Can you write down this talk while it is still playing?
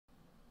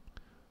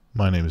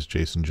My name is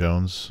Jason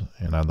Jones,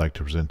 and I'd like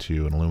to present to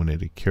you an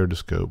illuminated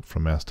Keratoscope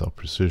from Mastel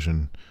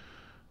Precision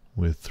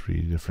with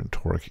 3 different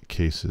toric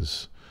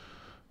cases.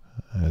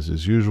 As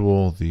is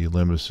usual, the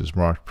limbus is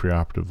marked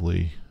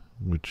preoperatively,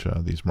 which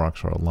these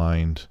marks are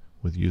aligned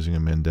with using a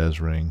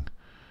Mendez ring,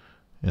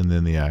 and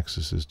then the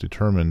axis is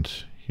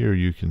determined. Here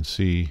you can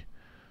see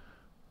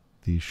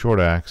the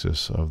short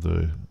axis of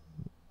the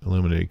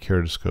illuminated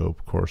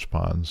Keratoscope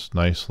corresponds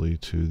nicely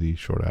to the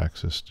short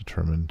axis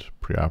determined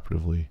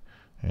preoperatively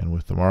and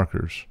with the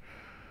markers.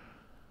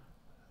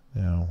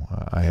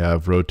 Now I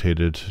have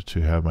rotated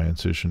to have my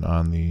incision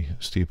on the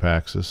steep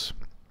axis,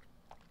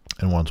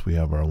 and once we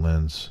have our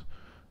lens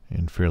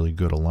in fairly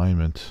good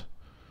alignment,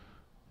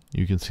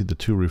 you can see the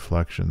 2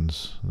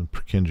 reflections, the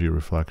Purkinje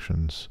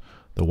reflections,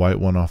 the white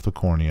one off the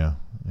cornea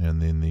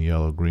and then the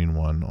yellow-green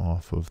one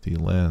off of the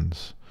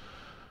lens.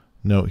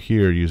 Note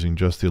here, using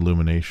just the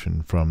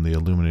illumination from the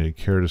illuminated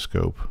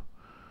Keratoscope,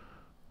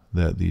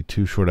 that the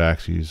 2 short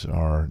axes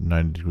are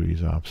 90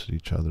 degrees opposite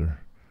each other.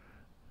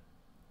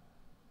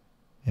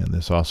 And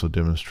this also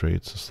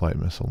demonstrates a slight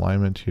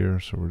misalignment here,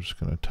 so we're just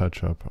going to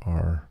touch up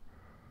our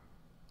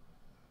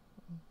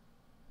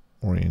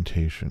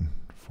orientation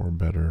for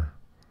better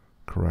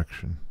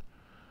correction.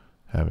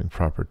 Having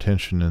proper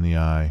tension in the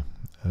eye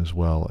as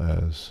well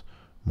as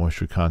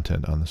moisture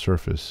content on the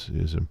surface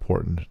is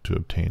important to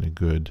obtain a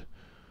good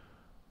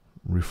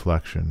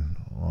reflection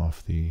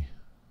off the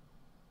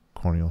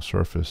corneal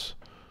surface.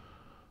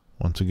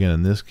 Once again,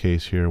 in this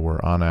case here,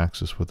 we're on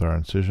axis with our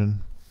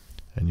incision,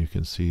 and you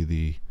can see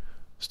the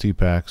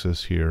steep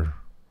axis here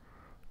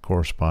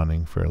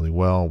corresponding fairly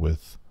well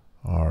with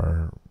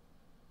our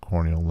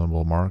corneal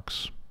limbal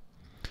marks,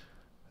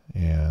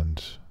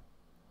 and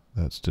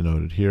that's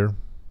denoted here.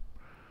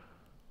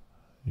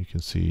 You can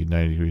see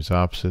 90 degrees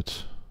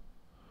opposite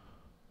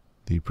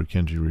the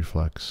Purkinje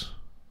reflex,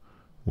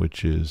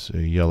 which is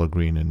a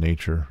yellow-green in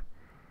nature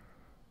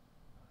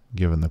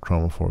given the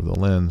chromophore of the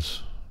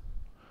lens,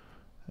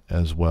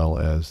 as well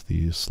as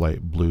the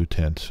slight blue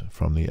tint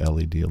from the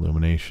LED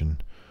illumination.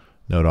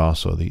 Note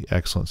also the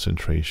excellent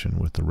centration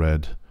with the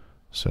red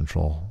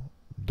central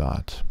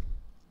dot.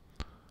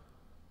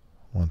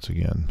 Once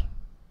again,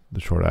 the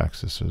short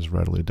axis is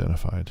readily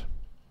identified.